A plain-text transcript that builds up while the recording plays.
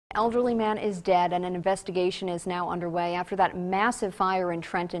Elderly man is dead and an investigation is now underway after that massive fire in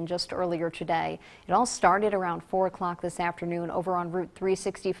Trenton just earlier today. It all started around 4 o'clock this afternoon over on Route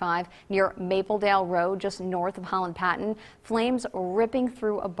 365 near Mapledale Road, just north of Holland Patton. Flames ripping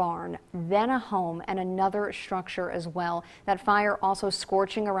through a barn, then a home and another structure as well. That fire also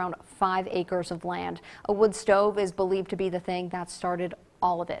scorching around 5 acres of land. A wood stove is believed to be the thing that started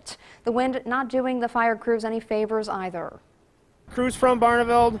all of it. The wind not doing the fire crews any favors either. Crews from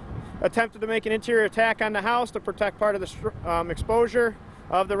Barneveld attempted to make an interior attack on the house to protect part of the exposure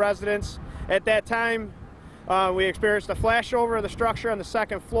of the residents. At that time, we experienced a flashover of the structure on the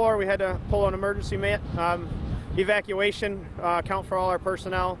second floor. We had to pull an emergency evacuation, account for all our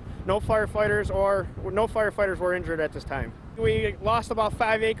personnel. No firefighters were injured at this time. We lost about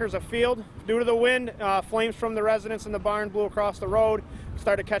 5 acres of field. Due to the wind, flames from the residents in the barn blew across the road,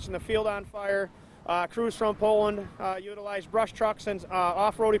 started catching the field on fire. Crews from Poland utilized brush trucks and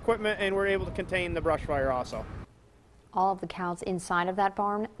off-road equipment and were able to contain the brush fire also. All of the cows inside of that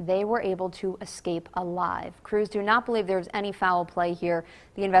barn, they were able to escape alive. Crews do not believe there's any foul play here.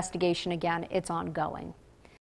 The investigation, again, it's ongoing.